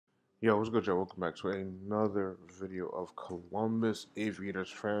Yo, what's good, y'all? Welcome back to another video of Columbus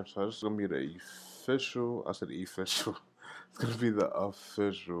Aviators franchise. This is gonna be the official. I said official. It's gonna be the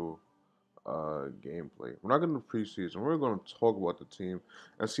official gameplay. We're not gonna do preseason. We're gonna talk about the team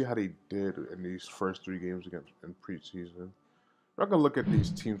and see how they did in these first three games against in preseason. We're not gonna look at these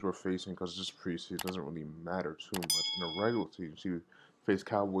teams we're facing because just preseason doesn't really matter too much. In a regular season, see, we face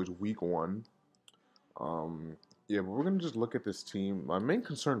Cowboys week one. Um, yeah, but we're gonna just look at this team. My main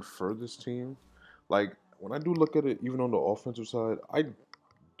concern for this team, like when I do look at it, even on the offensive side, I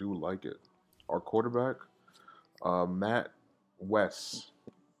do like it. Our quarterback, Matt West.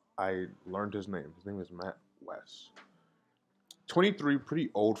 I learned his name. His name is Matt West. 23, pretty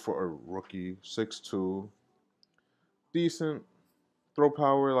old for a rookie. 6'2", decent throw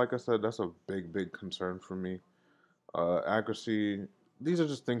power. Like I said, that's a big concern for me. Accuracy. These are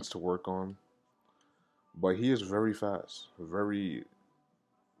just things to work on. But he is very fast, very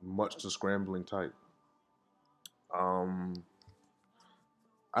much the scrambling type. Um,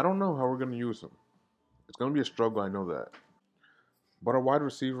 I don't know how we're gonna use him. It's gonna be a struggle, I know that. But our wide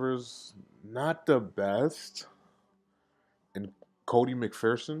receivers, not the best. And Cody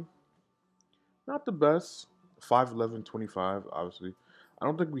McPherson, not the best. 5'11", 25, obviously. I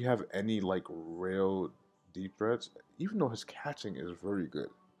don't think we have any like real deep threats, even though his catching is very good.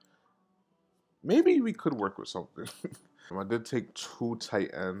 Maybe we could work with something. I did take two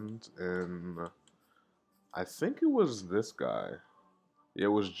tight ends, and I think it was this guy. Yeah, it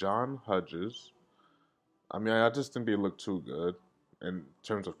was John Hodges. I mean, I just think they look too good in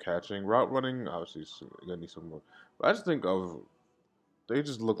terms of catching. Route running, obviously, gonna need some more. But I just think of they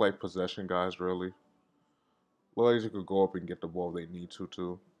just look like possession guys, really. Look like you could go up and get the ball if they need to,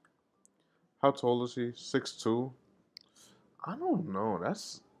 too. How tall is he? 6'2". I don't know.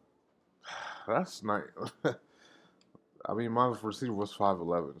 That's not. I mean, my receiver was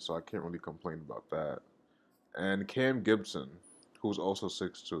 5'11", so I can't really complain about that. And Cam Gibson, who's also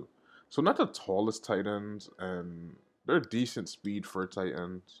 6'2". So not the tallest tight ends, and they're decent speed for tight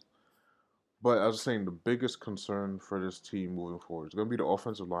ends. But I was saying the biggest concern for this team moving forward is going to be the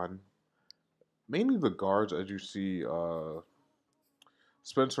offensive line. Mainly the guards, as you see.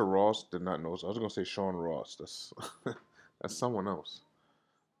 Spencer Ross did not know. I was going to say Sean Ross. That's that's someone else.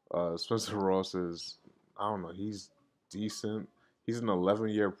 Spencer Ross is, I don't know, he's decent. He's an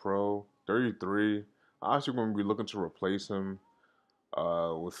 11-year pro, 33. I actually going to be looking to replace him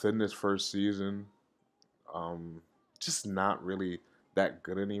within this first season. Um, just not really that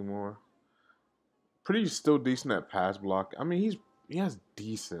good anymore. Pretty still decent at pass block. I mean, he has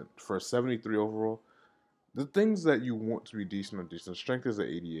decent for a 73 overall. The things that you want to be decent are decent. Strength is at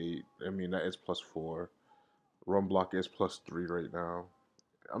 88. I mean, that is +4. Run block is +3 right now.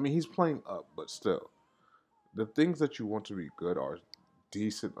 I mean, he's playing up, but still. The things that you want to be good are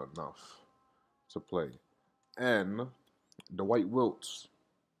decent enough to play. And Dwight Wilts,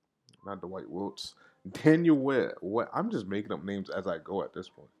 not Dwight Wilts, Daniel Webb. What? I'm just making up names as I go at this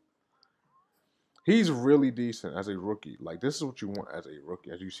point. He's really decent as a rookie. Like, this is what you want as a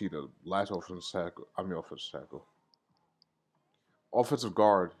rookie. As you see the last offensive tackle. Offensive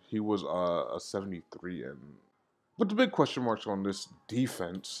guard, he was a 73. But the big question marks on this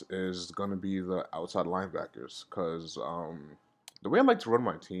defense is going to be the outside linebackers. Because the way I like to run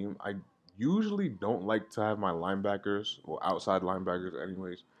my team, I usually don't like to have my linebackers, or outside linebackers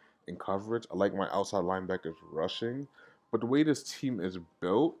anyways, in coverage. I like my outside linebackers rushing. But the way this team is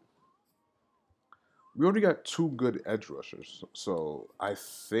built, we already got two good edge rushers. So I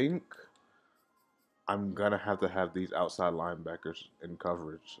think I'm gonna have to have these outside linebackers in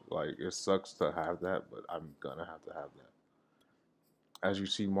coverage. Like, it sucks to have that, but I'm gonna have to have that. As you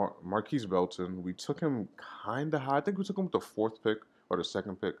see, Marquise Belton, we took him kind of high. I think we took him with the fourth pick or the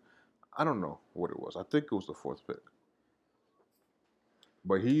second pick. I don't know what it was. I think it was the fourth pick.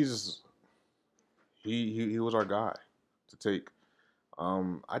 But he was our guy to take.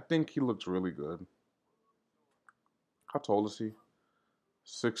 I think he looks really good. How tall is he?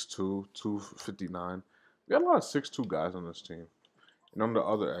 6'2", 259. We got a lot of 6'2" guys on this team. And on the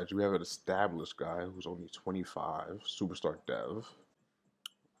other edge, we have an established guy who's only 25, superstar Dev.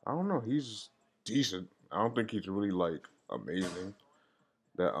 I don't know, he's decent. I don't think he's really like amazing.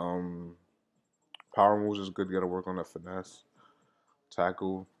 That power moves is good. You gotta work on that finesse.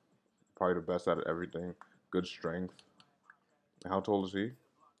 Tackle, probably the best out of everything. Good strength. And how tall is he?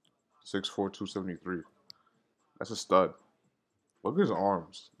 6'4", 273. That's a stud. Look at his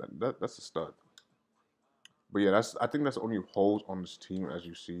arms. That's a stud. But yeah, I think that's the only holes on this team, as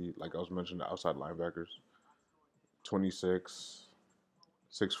you see. Like I was mentioning, the outside linebackers. 26,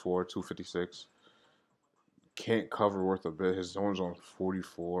 6'4", 256. Can't cover worth a bit. His zone's on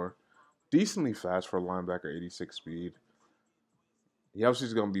 44. decently fast for a linebacker, 86 speed. He obviously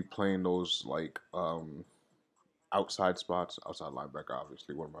is going to be playing those like outside spots, outside linebacker.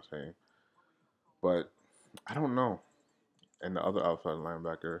 Obviously, what am I saying? But I don't know. And the other outside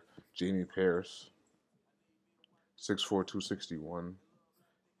linebacker, Jamie Pierce, 6'4", 261,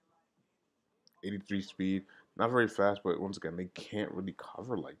 83 speed. Not very fast, but once again, they can't really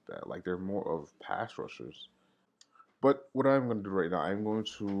cover like that. Like they're more of pass rushers. But what I'm going to do right now, I'm going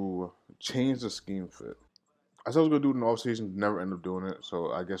to change the scheme fit. I said I was going to do it in the offseason, never end up doing it.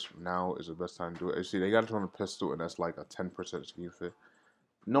 So I guess now is the best time to do it. You see, they got it on a pistol, and that's like a 10% scheme fit.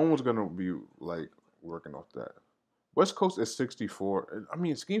 No one's going to be like working off that. West Coast is 64. I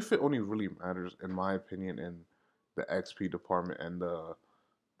mean, scheme fit only really matters, in my opinion, in the XP department and the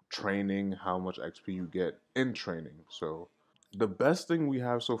training, how much XP you get in training. So the best thing we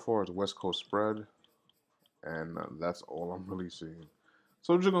have so far is West Coast spread, and that's all I'm really seeing.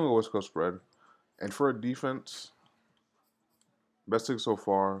 So I'm just gonna go West Coast spread. And for a defense, best thing so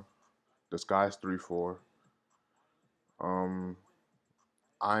far, this guy's 3-4. Um,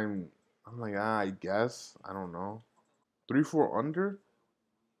 I'm like I guess I don't know 3-4 under.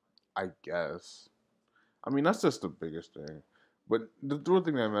 I guess. I mean that's just the biggest thing. But the real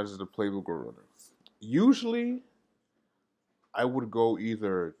thing that matters is the playbook we're running. Usually, I would go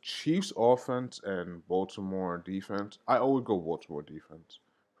either Chiefs offense and Baltimore defense. I always go Baltimore defense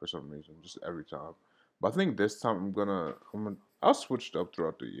for some reason, just every time. But I think this time I'll switch it up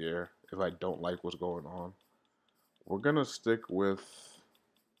throughout the year if I don't like what's going on. We're gonna stick with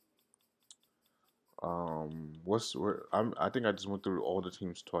I think I just went through all the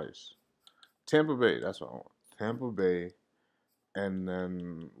teams twice. Tampa Bay, that's what I want. Tampa Bay, and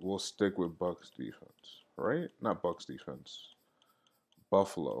then we'll stick with Bucks defense, right? Not Bucks defense.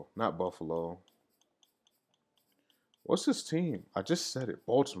 Buffalo, not Buffalo. What's this team? I just said it.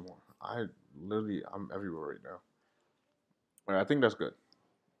 Baltimore. I'm everywhere right now. All right, I think that's good.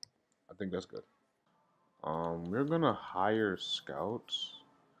 I think that's good. We're gonna hire scouts.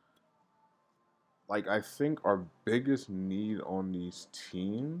 Like I think our biggest need on these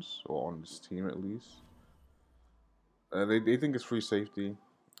teams, or on this team at least, they think it's free safety.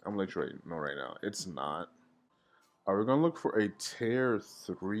 I'm gonna let you know right now. It's not. We're gonna look for a tier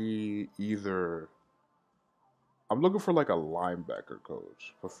 3 either. I'm looking for like a linebacker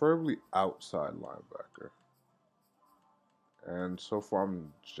coach, preferably outside linebacker. And so far,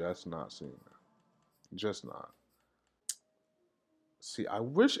 I'm just not seeing it. Just not. See, I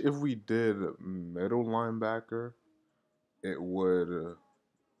wish if we did middle linebacker, it would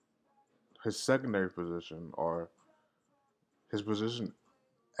his secondary position or his position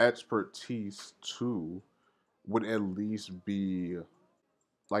expertise too would at least be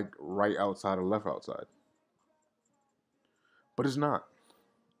like right outside or left outside. But it's not,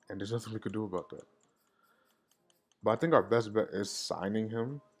 and there's nothing we could do about that. But I think our best bet is signing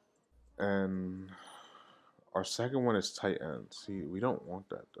him, and our second one is tight end. See, we don't want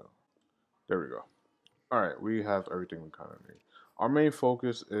that though. There we go. All right, we have everything we kind of need. Our main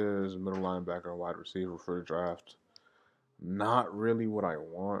focus is middle linebacker and wide receiver for the draft. Not really what I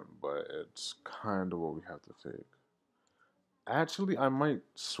want, but it's kind of what we have to take. Actually, I might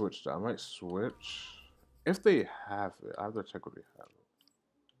switch that. I might switch if they have it. I have to check what they have it.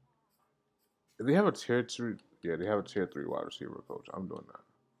 If they have a tier 2, yeah, they have a tier 3 wide receiver coach. I'm doing that.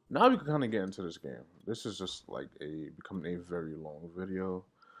 Now we can kind of get into this game. This is just like becoming a very long video.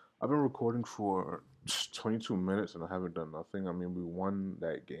 I've been recording for 22 minutes and I haven't done nothing. I mean, we won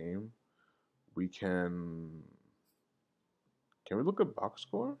that game. We can we look at box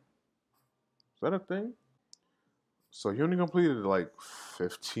score? Is that a thing? So he only completed like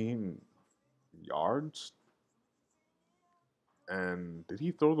 15 yards. And did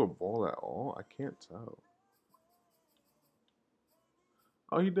he throw the ball at all? I can't tell.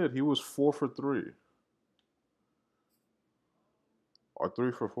 Oh, he did. He was 4 for 3. Or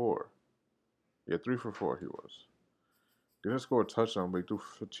 3 for 4. Yeah, 3 for 4 he was. Didn't score a touchdown, but he threw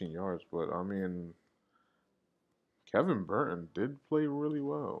 15 yards. But, I mean, Kevin Burton did play really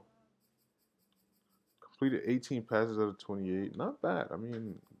well. Completed 18 passes out of 28. Not bad. I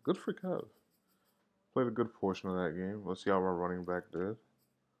mean, good for Kev. Played a good portion of that game. Let's see how our running back did.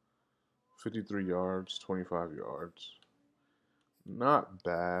 53 yards, 25 yards. Not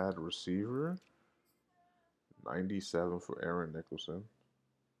bad receiver. 97 for Aaron Nicholson.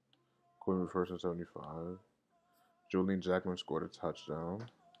 Quinn McPherson 75. Julian Jackman scored a touchdown.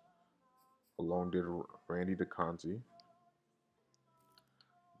 Along did Randy DeConti.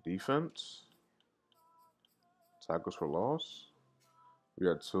 Defense. Tackles for loss. We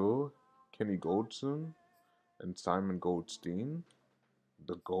got two. Kenny Goldson and Simon Goldstein.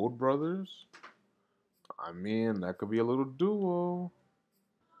 The Gold Brothers. I mean, that could be a little duo.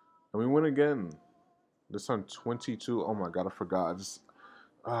 And we win again. This on 22. Oh my god, I forgot.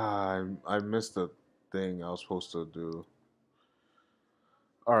 I missed the thing I was supposed to do.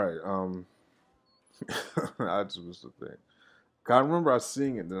 All right. I just missed the thing. God, I remember I was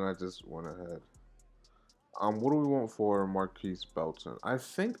seeing it, then I just went ahead. What do we want for Marquise Belton? I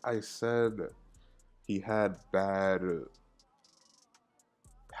think I said he had bad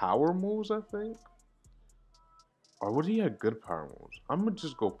power moves. I think, or would he have good power moves? I'm gonna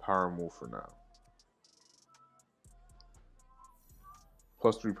just go power move for now.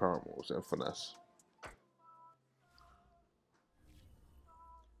 +3 power moves and finesse.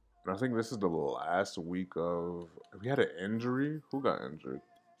 And I think this is the last week of. If we had an injury, who got injured?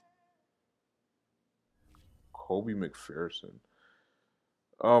 Kobe McPherson.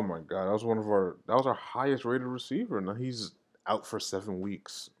 Oh my god, that was one of our. That was our highest rated receiver. Now he's out for 7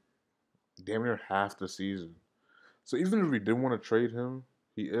 weeks, damn near half the season. So even if we didn't want to trade him,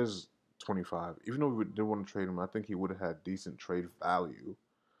 he is 25. Even though we did want to trade him, I think he would have had decent trade value.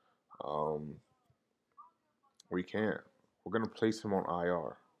 Um, we can't. We're gonna place him on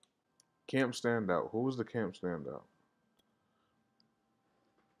IR. Camp standout. Who was the camp standout?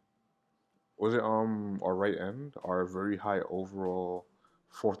 Was it our right end, our very high overall,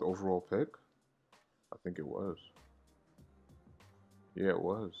 fourth overall pick? I think it was. Yeah, it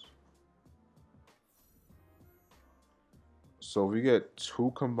was. So we get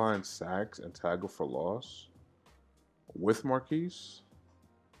 2 combined sacks and tackle for loss with Marquise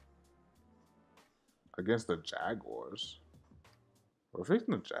against the Jaguars. We're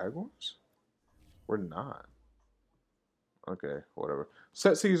facing the Jaguars? We're not. Okay, whatever.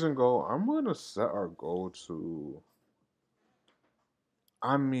 Set season goal. I'm gonna set our goal to.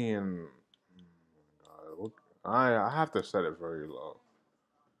 I mean, I have to set it very low.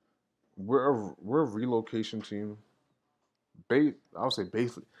 We're a relocation team. I would say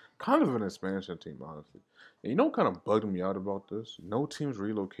basically kind of an expansion team, honestly. And you know what kind of bugged me out about this? No teams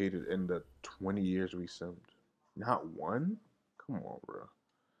relocated in the 20 years we simmed. Not one? Come on, bro.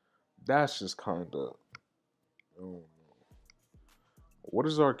 That's just kind of. Oh, what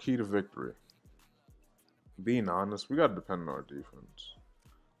is our key to victory? Being honest, we got to depend on our defense.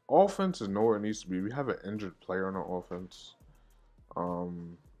 Offense is nowhere it needs to be. We have an injured player on our offense.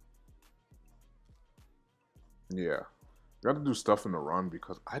 Um, yeah, we got to do stuff in the run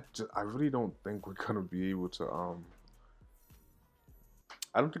because I really don't think we're gonna be able to.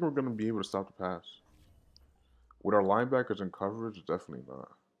 I don't think we're gonna be able to stop the pass with our linebackers in coverage. Definitely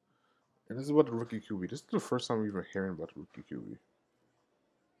not. And this is about the rookie QB. This is the first time we're even hearing about the rookie QB.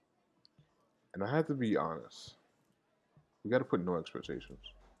 And I have to be honest. We got to put no expectations.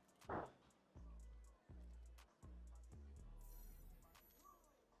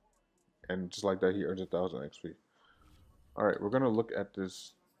 And just like that, he earns 1,000 XP. All right, we're gonna look at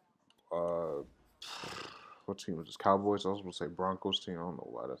this. Uh, what team was this? Cowboys. I was going to say Broncos team. I don't know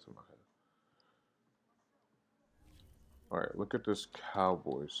why that's in my head. All right, look at this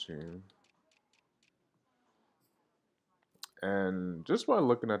Cowboys team. And just by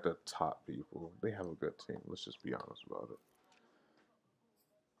looking at the top people, they have a good team. Let's just be honest about it.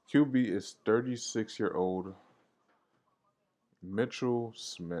 QB is 36-year-old Mitchell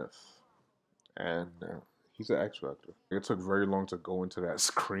Smith, and he's an X Factor. It took very long to go into that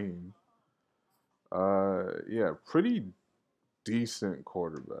screen. Yeah, pretty decent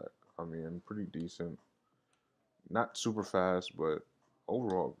quarterback. I mean, pretty decent. Not super fast, but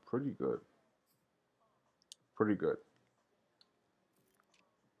overall pretty good. Pretty good.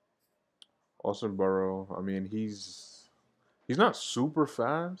 Austin Burrow. I mean, he's not super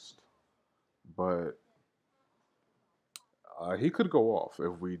fast, but he could go off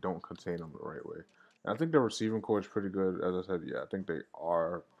if we don't contain him the right way. And I think the receiving core is pretty good. As I said, yeah, I think they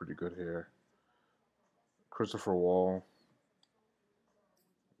are pretty good here. Christopher Wall,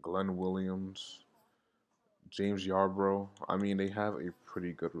 Glenn Williams, James Yarbrough. I mean, they have a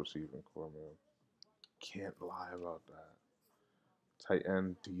pretty good receiving core, man. Can't lie about that. Tight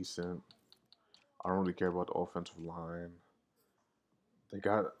end, decent. I don't really care about the offensive line. I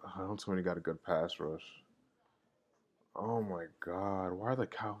don't tell me they got a good pass rush. Oh my God, why are the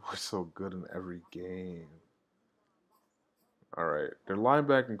Cowboys so good in every game? All right, their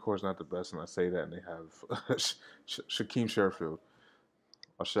linebacking core is not the best, and I say that, and they have Shaquem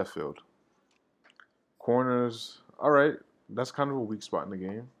Sheffield. Corners, all right, that's kind of a weak spot in the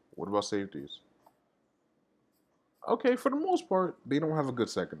game. What about safeties? Okay, for the most part, they don't have a good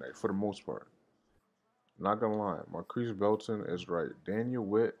secondary. For the most part, not gonna lie, Marquise Belton is right. Daniel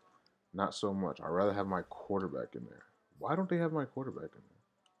Witt, not so much. I'd rather have my quarterback in there. Why don't they have my quarterback in there?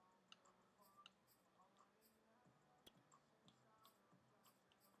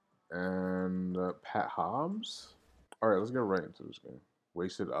 and Pat Hobbs. All right, let's get right into this game.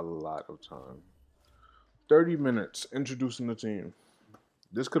 Wasted a lot of time. 30 minutes introducing the team.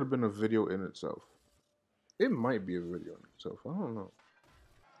 This could have been a video in itself. It might be a video in itself. I don't know.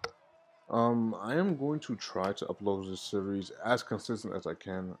 I am going to try to upload this series as consistent as I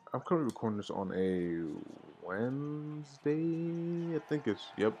can. I'm currently recording this on a Wednesday. I think it's,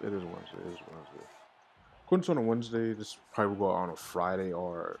 yep, it is Wednesday. It is Wednesday. Recording this on a Wednesday. This probably will go out on a Friday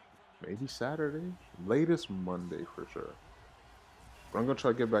or maybe Saturday. Latest Monday for sure. But I'm gonna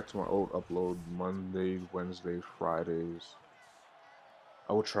try to get back to my old upload Mondays, Wednesdays, Fridays.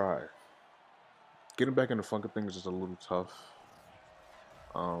 I will try. Getting back in the funk of things is a little tough.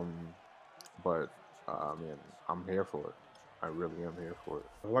 Um, but I mean, I'm here for it. I really am here for it.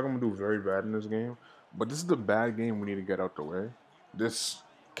 I feel like I'm gonna do very bad in this game, but this is the bad game we need to get out the way. This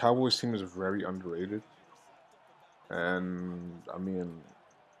Cowboys team is very underrated, and I mean,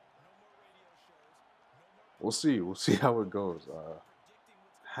 we'll see. We'll see how it goes.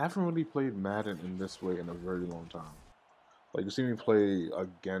 Haven't really played Madden in this way in a very long time. Like you see me play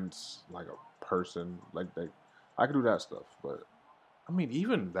against like a person, like that. I can do that stuff, but I mean,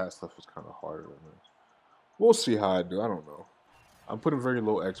 even that stuff is kind of harder than this. We'll see how I do. I don't know. I'm putting very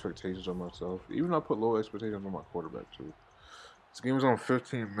low expectations on myself. Even I put low expectations on my quarterback too. This game is on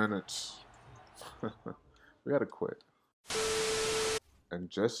 15 minutes. We gotta quit. And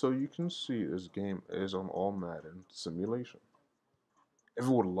just so you can see, this game is on all Madden simulation. If it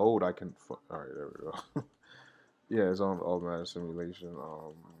would load, I can. All right, there we go. Yeah, it's on all Madden simulation.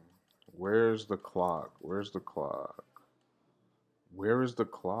 Where's the clock? Where's the clock? Where is the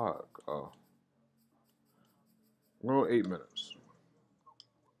clock? Oh, well, 8 minutes.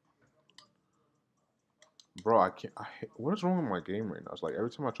 Bro, I can't. What is wrong with my game right now? It's like every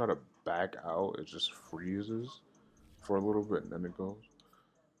time I try to back out, it just freezes for a little bit and then it goes.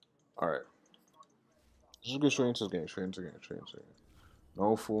 All right, let's just get straight into the game. Straight into the game. Straight into the game.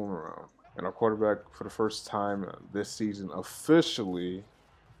 No fooling around. And our quarterback, for the first time this season, officially is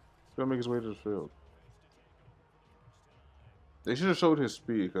gonna make his way to the field. They should have showed his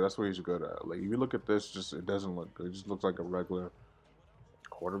speed because that's what he's good at. Like if you look at this, just it doesn't look good. It just looks like a regular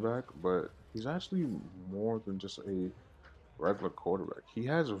quarterback, but he's actually more than just a regular quarterback. He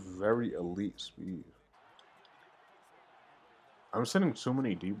has a very elite speed. I'm sending too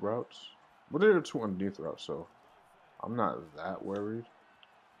many deep routes, but there are two underneath routes, so I'm not that worried.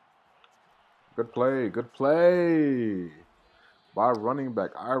 Good play, good play by running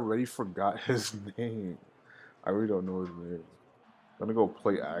back. I already forgot his name. I really don't know his name. I'm gonna go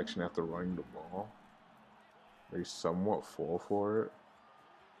play action after running the ball. They somewhat fall for it.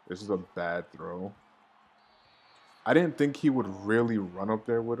 This is a bad throw. I didn't think he would really run up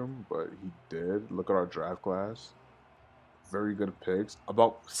there with him, but he did. Look at our draft class. Very good picks.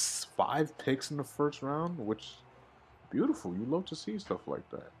 About 5 picks in the first round, which beautiful. You love to see stuff like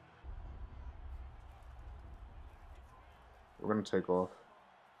that. We're gonna take off.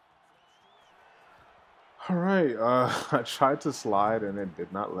 All right. I tried to slide and it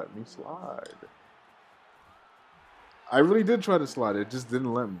did not let me slide. I really did try to slide. It just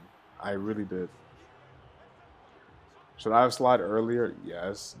didn't let me. I really did. Should I have slid earlier?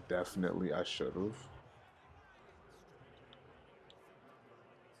 Yes, definitely. I should have.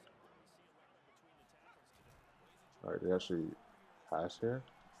 All right, they actually pass here.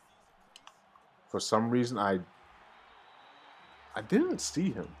 For some reason, I didn't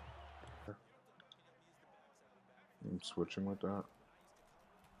see him. I'm switching with that.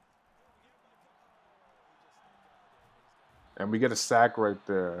 And we get a sack right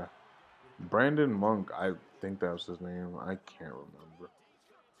there. Brandon Monk, I think that was his name. I can't remember.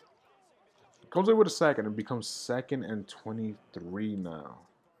 Comes away with a sack and it becomes 2nd and 23 now.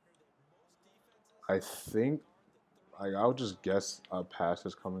 I think I'll just guess a pass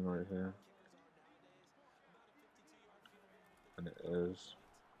is coming right here. And it is.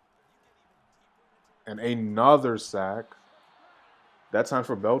 And another sack. That time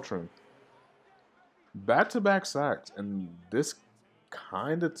for Beltran. Back-to-back sacks. And this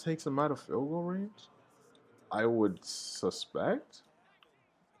kind of takes him out of field goal range, I would suspect.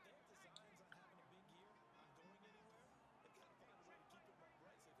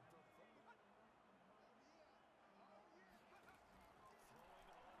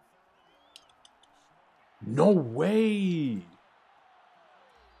 No way.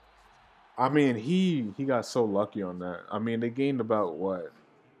 I mean, he got so lucky on that. I mean, they gained about what?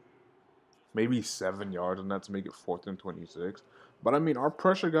 Maybe 7 yards on that to make it 4th and 26. But I mean, our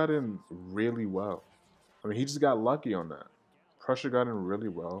pressure got in really well. I mean, he just got lucky on that. Pressure got in really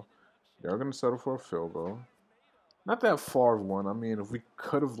well. They're going to settle for a field goal. Not that far of one. I mean, if we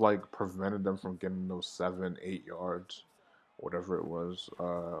could have like prevented them from getting those 7, 8 yards, whatever it was,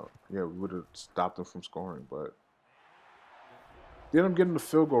 yeah, we would have stopped them from scoring. But they ended up getting the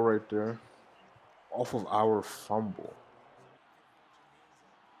field goal right there off of our fumble.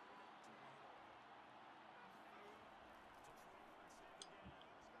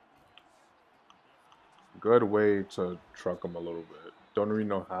 Good way to truck them a little bit. Don't really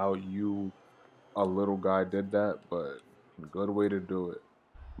know how you, a little guy, did that, but good way to do it.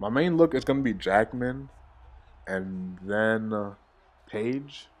 My main look is gonna be Jackman and then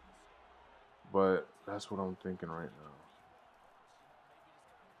Page, but that's what I'm thinking right now.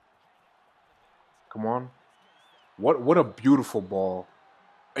 Come on, what a beautiful ball!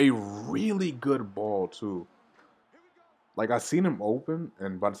 A really good ball too. Like I seen him open,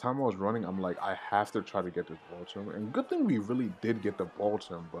 and by the time I was running, I'm like, I have to try to get this ball to him. And good thing we really did get the ball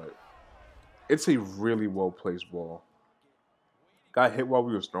to him, but it's a really well placed ball. Got hit while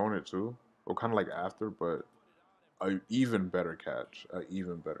we was throwing it too, or kind of like after, but a even better catch. A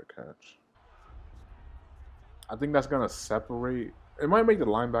even better catch. I think that's gonna separate. It might make the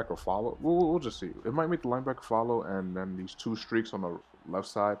linebacker follow. We'll just see. It might make the linebacker follow, and then these two streaks on the left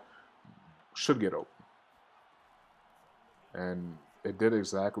side should get open. And it did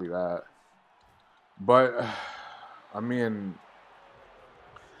exactly that. But I mean,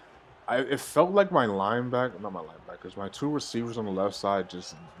 it felt like my linebacker, not my linebackers, my two receivers on the left side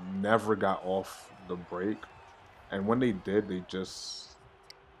just never got off the break, and when they did, they just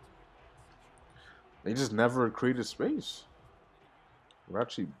never created space. We're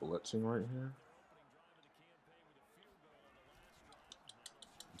actually blitzing right here.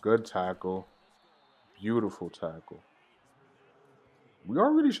 Good tackle, beautiful tackle. We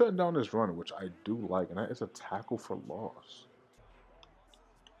are really shutting down this run, which I do like, and that is a tackle for loss.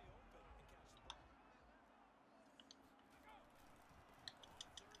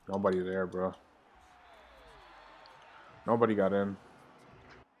 Nobody there, bro. Nobody got in.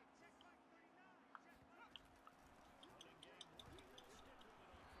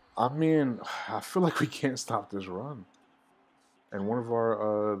 I mean, I feel like we can't stop this run. And one of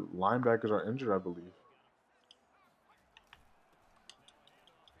our linebackers are injured, I believe.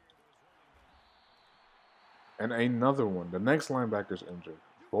 And another one. The next linebacker's injured.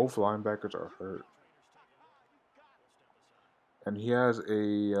 Both linebackers are hurt. And he has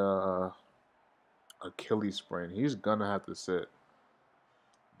a Achilles sprain. He's gonna have to sit.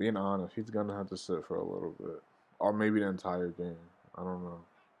 Being honest, he's gonna have to sit for a little bit, or maybe the entire game. I don't know.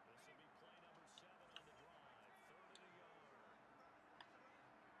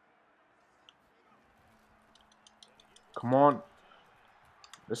 Come on,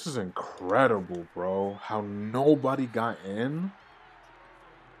 this is incredible, bro. How nobody got in.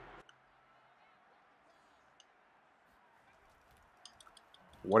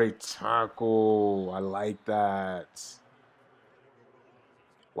 What a tackle! I like that.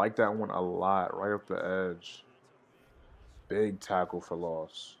 Like that one a lot. Right up the edge. Big tackle for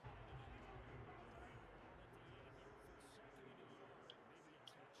loss.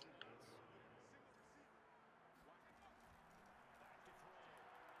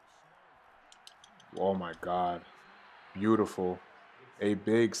 Oh my god. Beautiful. A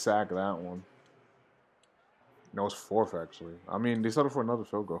big sack, that one. No, it's fourth, actually. I mean, they settled for another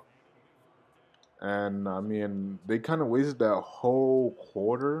field goal. And, I mean, they kind of wasted that whole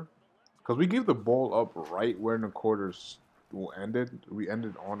quarter. Because we gave the ball up right where the quarters ended. We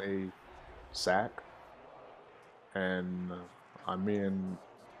ended on a sack. And, I mean,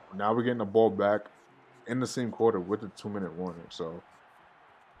 now we're getting the ball back in the same quarter with the 2-minute warning. So,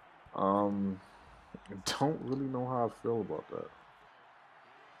 um, don't really know how I feel about that.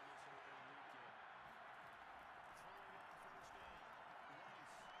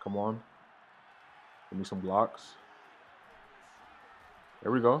 Come on. Give me some blocks.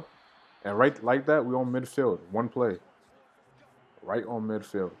 There we go. And right like that, we on midfield. One play. Right on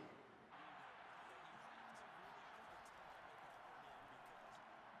midfield.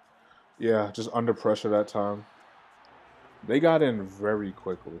 Yeah, just under pressure that time. They got in very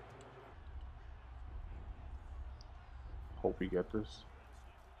quickly. Hope we get this.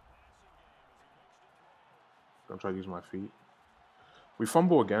 Gonna try to use my feet. We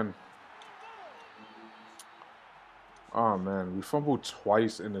fumble again. Oh man, we fumbled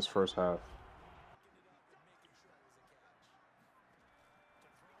twice in this first half.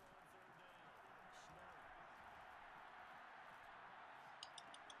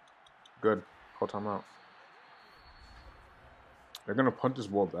 Good. Call timeout. They're gonna punt this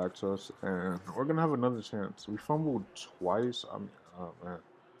ball back to us, and we're gonna have another chance. We fumbled twice. Oh man,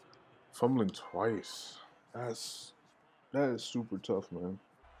 fumbling twice. That's that is super tough, man.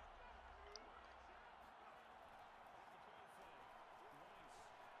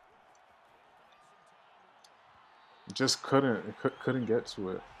 Just couldn't get to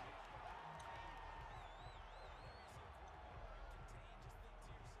it.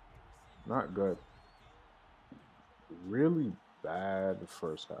 Not good. Really bad the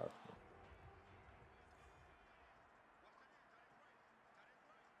first half.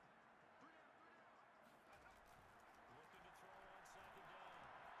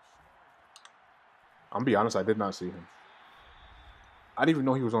 I'm be honest, I did not see him. I didn't even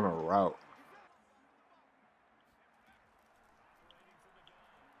know he was on a route.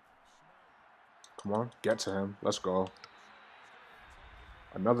 Come on, get to him. Let's go.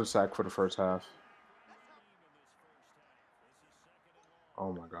 Another sack for the first half.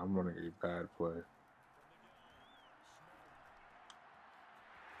 Oh my god, I'm running a bad play.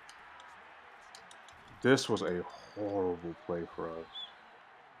 This was a horrible play for us.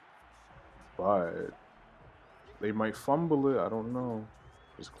 But they might fumble it. I don't know.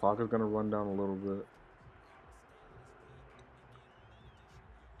 This clock is going to run down a little bit.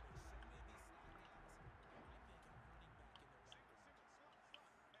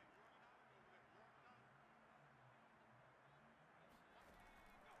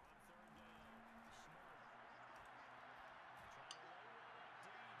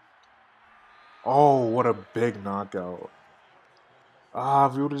 Oh, what a big knockout. Ah,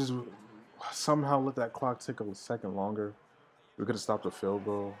 if we would have just somehow let that clock tick a second longer, we could have stopped the field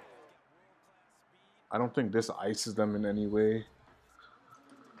goal. I don't think this ices them in any way.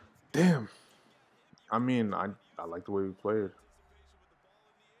 Damn. I mean, I like the way we played.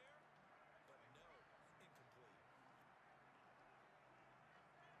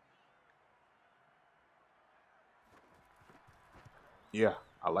 Yeah,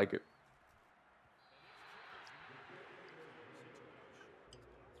 I like it.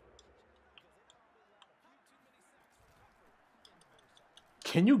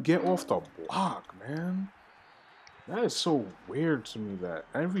 Can you get off the block, man? That is so weird to me that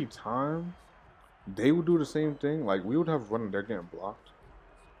every time they would do the same thing. Like, we would have run and they're getting blocked.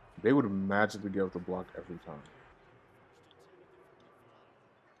 They would magically get off the block every time.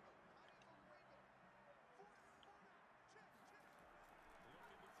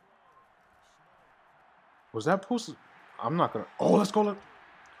 Was that posted? I'm not gonna. Oh, let's go.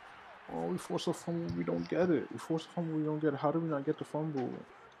 Oh, we force a fumble. We don't get it. We force a fumble. We don't get it. How do we not get the fumble?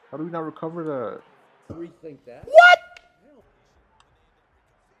 How do we not recover that? Rethink that. What?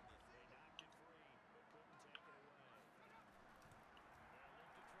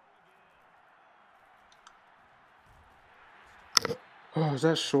 Oh, is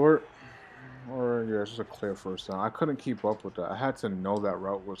that short? Or yeah, it's just a clear first down. I couldn't keep up with that. I had to know that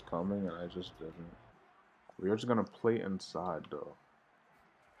route was coming, and I just didn't. We were just gonna play inside though.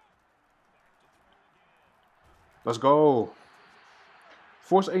 Let's go.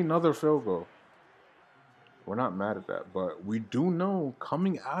 Force another field goal. We're not mad at that, but we do know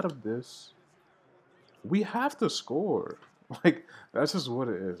coming out of this, we have to score. Like, that's just what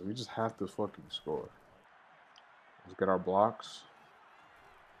it is. We just have to fucking score. Let's get our blocks.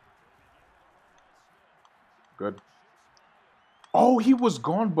 Good. Oh, he was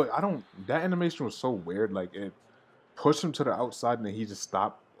gone, but I don't. That animation was so weird. Like, it pushed him to the outside, and then he just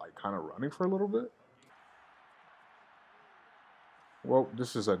stopped, like, kind of running for a little bit. Well,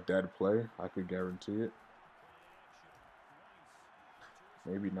 this is a dead play. I could guarantee it.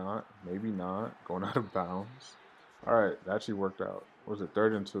 Maybe not. Maybe not. Going out of bounds. All right, that actually worked out. What was it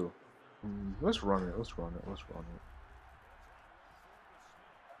 3rd and 2? Let's run it. Let's run it. Let's run it.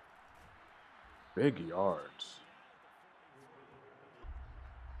 Big yards.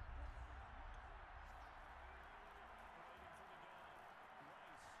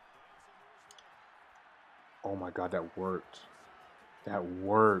 Oh my god, that worked. That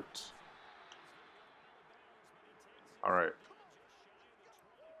worked. All right.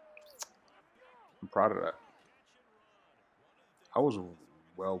 I'm proud of that. I was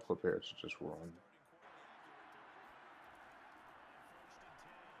well prepared to just run.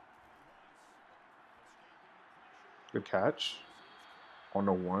 Good catch. On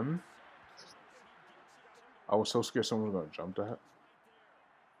the 1. I was so scared someone was going to jump that.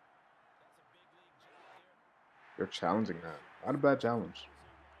 They're challenging that. Not a bad challenge.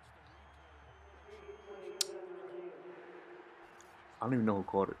 I don't even know who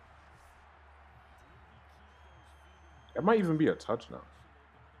caught it. It might even be a touchdown.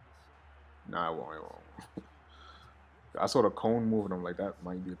 Nah, it won't. It won't. I saw the cone moving. I'm like, that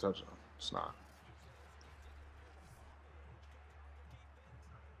might be a touchdown. It's not.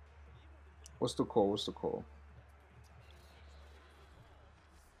 What's the call? What's the call?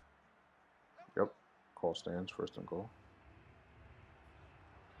 Yep. Call stands. First and goal.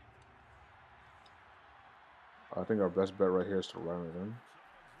 I think our best bet right here is to run it in.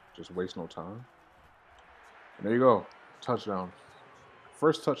 Just waste no time. And there you go. Touchdown.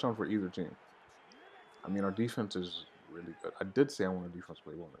 First touchdown for either team. I mean, our defense is really good. I did say I want a defense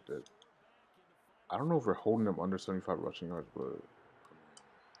play one. I did. I don't know if we're holding them under 75 rushing yards, but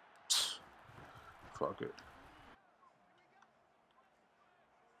fuck it.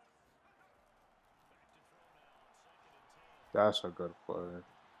 That's a good play.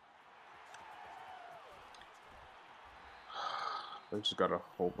 They just got a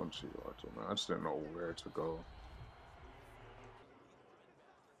whole bunch of yards, man. I just didn't know where to go.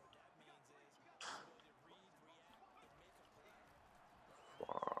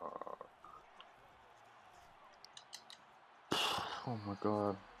 Oh my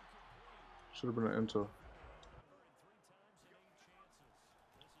god. Should have been an enter.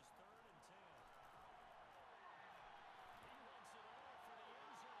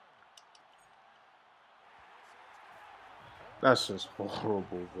 That's just horrible,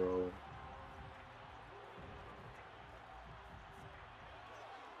 bro.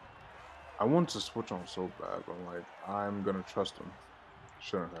 I want to switch on so bad, but I'm like, I'm gonna trust him.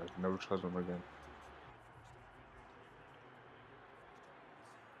 Shouldn't have. Never trust him again.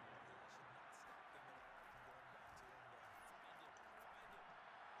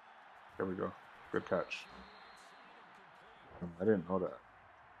 There we go. Good catch. I didn't know that.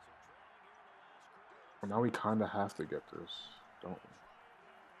 Well, now we kind of have to get this, don't we?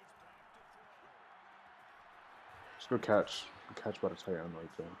 It's a good catch. Good catch by the tight end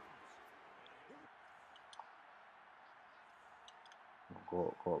right there.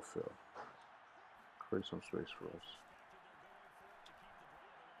 Go up, Phil. Create some space for us.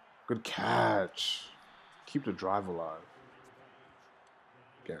 Good catch. Keep the drive alive.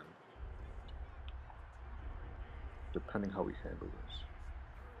 Again. Depending how we handle this.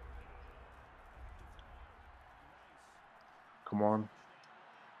 Come on.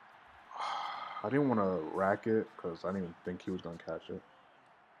 I didn't want to rack it because I didn't even think he was going to catch it.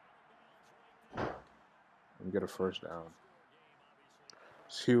 And get a first down.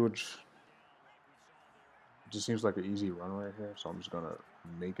 It's huge. It just seems like an easy run right here, so I'm just going to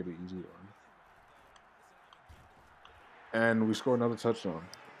make it an easy run. And we score another touchdown.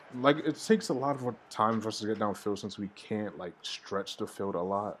 Like, it takes a lot of time for us to get downfield since we can't, like, stretch the field a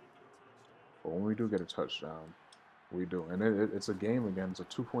lot. But when we do get a touchdown, we do. And it's a game again. It's a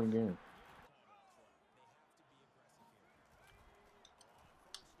 2-point game.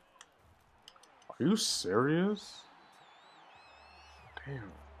 Are you serious?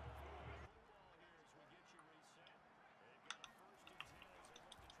 Damn.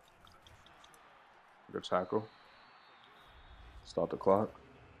 Good tackle. Start the clock.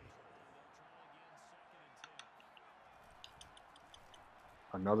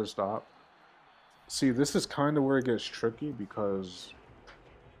 Another stop. See, this is kind of where it gets tricky because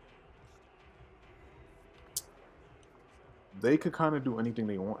they could kind of do anything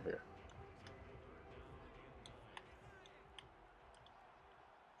they want here.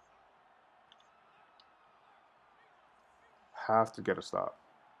 Have to get a stop.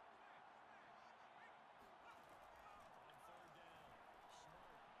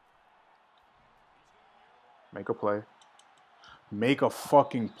 Make a play. Make a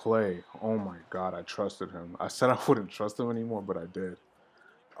fucking play. Oh my god, I trusted him. I said I wouldn't trust him anymore, but I did.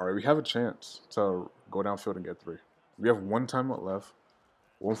 Alright, we have a chance to go downfield and get 3. We have 1 timeout left.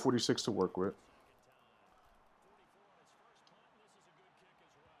 146 to work with.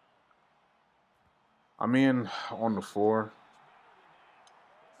 I mean, on the 4.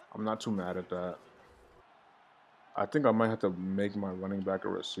 I'm not too mad at that. I think I might have to make my running back a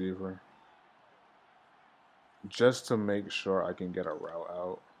receiver. Just to make sure I can get a route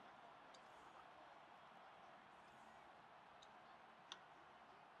out.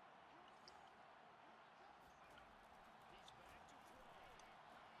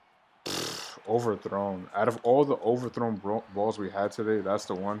 Overthrown. Out of all the overthrown balls we had today, that's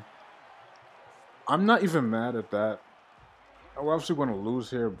the one. I'm not even mad at that. We're obviously going to lose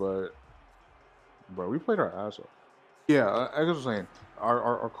here, but bro, we played our ass off. Yeah, I was saying,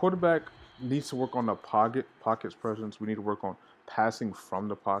 our quarterback needs to work on the pocket's presence. We need to work on passing from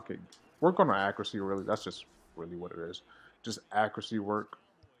the pocket. Work on our accuracy, really. That's just really what it is. Just accuracy work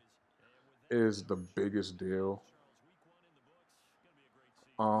is the biggest deal.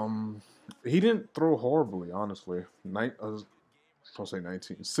 He didn't throw horribly, honestly. I'll say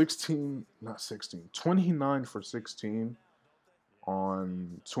 19. 16, not 16. 29 for 16.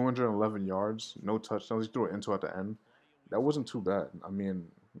 on 211 yards, no touchdowns. He threw it into at the end. That wasn't too bad. I mean,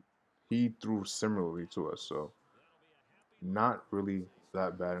 he threw similarly to us, so not really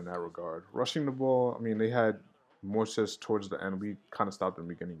that bad in that regard. Rushing the ball, I mean, they had more assists towards the end. We kind of stopped in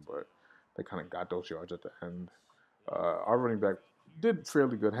the beginning, but they kind of got those yards at the end. Our running back did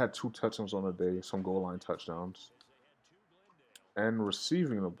fairly good. Had 2 touchdowns on the day, some goal line touchdowns. And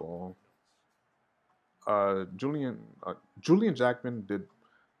receiving the ball, Julian Jackman did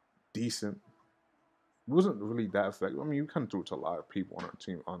decent. Wasn't really that effective. I mean, you kind of threw it to a lot of people on our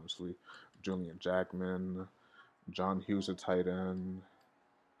team, honestly. Julian Jackman, John Hughes, a tight end,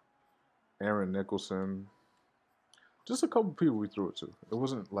 Aaron Nicholson. Just a couple people we threw it to. It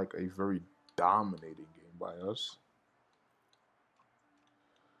wasn't like a very dominating game by us.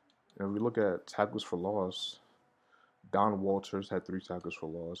 And if we look at tackles for loss, Don Walters had 3 tackles for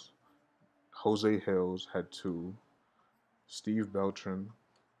loss. Jose Hills had 2. Steve Beltran,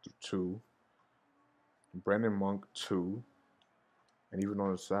 2. Brandon Monk, 2. And even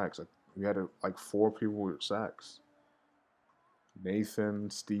on the sacks, we had like 4 people with sacks. Nathan,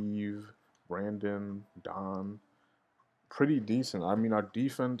 Steve, Brandon, Don. Pretty decent. I mean, our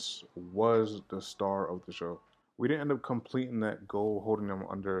defense was the star of the show. We didn't end up completing that goal, holding them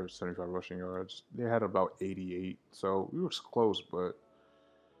under 75 rushing yards. They had about 88, so we were close, but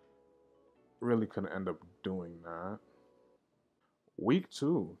really couldn't end up doing that. Week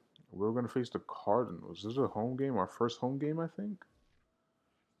 2, we were going to face the Cardinals. This is a home game, our first home game, I think.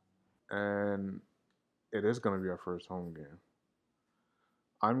 And it is going to be our first home game.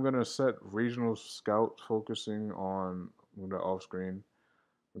 I'm going to set regional scout focusing on the off screen.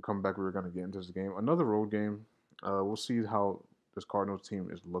 We'll come back, we're going to get into this game. Another road game. We'll see how this Cardinals team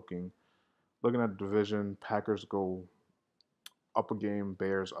is looking. Looking at the division, Packers go up a game,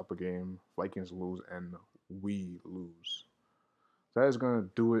 Bears up a game, Vikings lose, and we lose. That is going to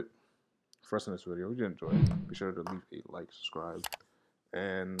do it for us in this video. If you did enjoy it, be sure to leave a like, subscribe,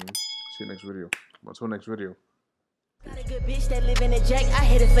 and see you next video. Until next video. Got a good bitch that live in a jack. I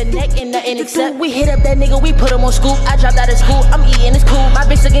hit it for neck and nothing except we hit up that nigga, we put him on scoop. I dropped out of school, I'm eating, it's cool. My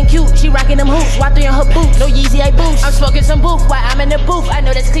bitch looking cute, she rocking them hoops. Y3 in her boots, no Yeezy, I boots. I'm smoking some booth while I'm in the booth. I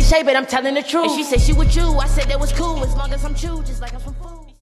know that's cliche, but I'm telling the truth. And she said she with you, I said that was cool. As long as I'm true, just like I'm from food.